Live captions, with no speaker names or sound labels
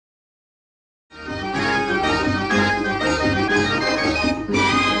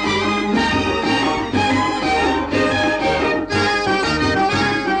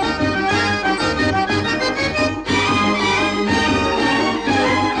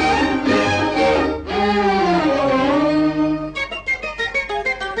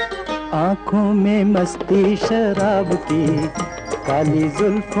में मस्ती शराब की, काली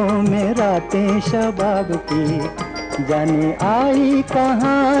जुल्फों में रातें शबाब की। जाने आई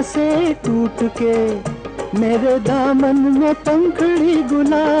कहाँ से टूट के मेरे दामन में पंखड़ी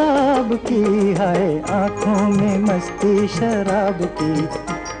गुलाब की। हाय आँखों में मस्ती शराब की,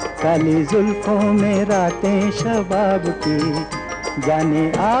 काली जुल्फों में रातें शबाब की।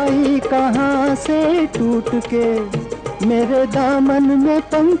 जाने आई कहाँ से टूट के मेरे दामन में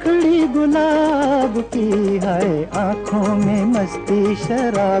पंखड़ी गुलाब की। हाय आँखों में मस्ती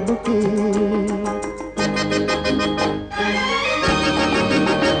शराब की।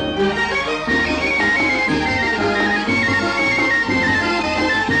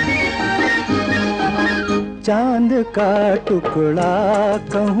 चांद का टुकड़ा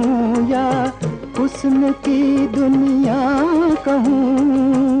कहूँ या हुस्न की दुनिया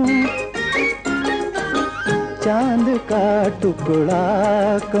कहूँ, चांद का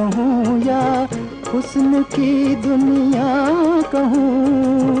टुकड़ा कहूँ या हुस्न की दुनिया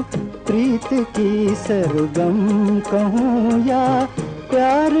कहूँ, प्रीत की सरगम कहूँ या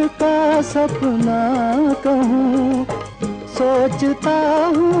प्यार का सपना कहूँ। सोचता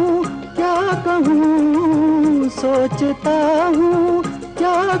हूँ क्या कहूँ, सोचता हूँ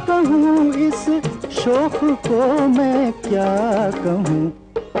क्या कहूँ, इस शौक को मैं क्या कहूँ।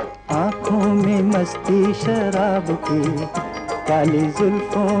 आँखों में मस्ती शराब की, काली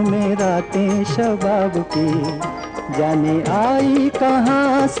जुल्फों में रातें शबाब की। जाने आई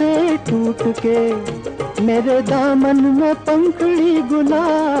कहाँ से टूट के मेरे दामन में पंखड़ी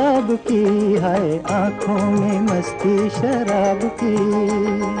गुलाब की। हाय आँखों में मस्ती शराब की।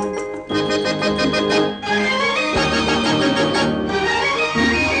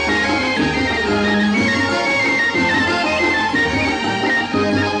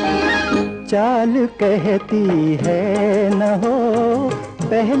 चाल कहती है न हो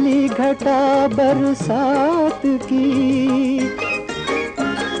पहली घटा बरसात की,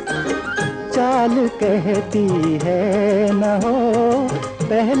 चाल कहती है न हो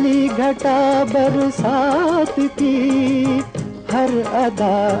पहली घटा बरसात की। हर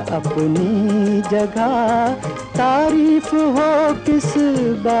अदा अपनी जगह तारीफ हो किस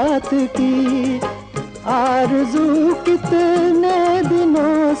बात की। आरज़ू कितने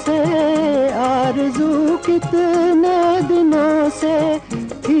दिनों से, आरज़ू कितने दिनों से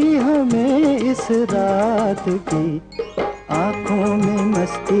थी हमें इस रात की। आँखों में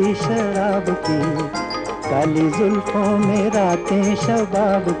मस्ती शराब की, काली जुल्फों में रातें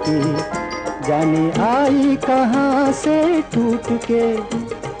शबाब की। जाने आई कहाँ से टूट के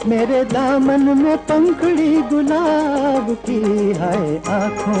मेरे दामन में पंखड़ी गुलाब की। हाय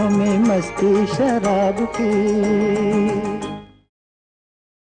आँखों में मस्ती शराब की।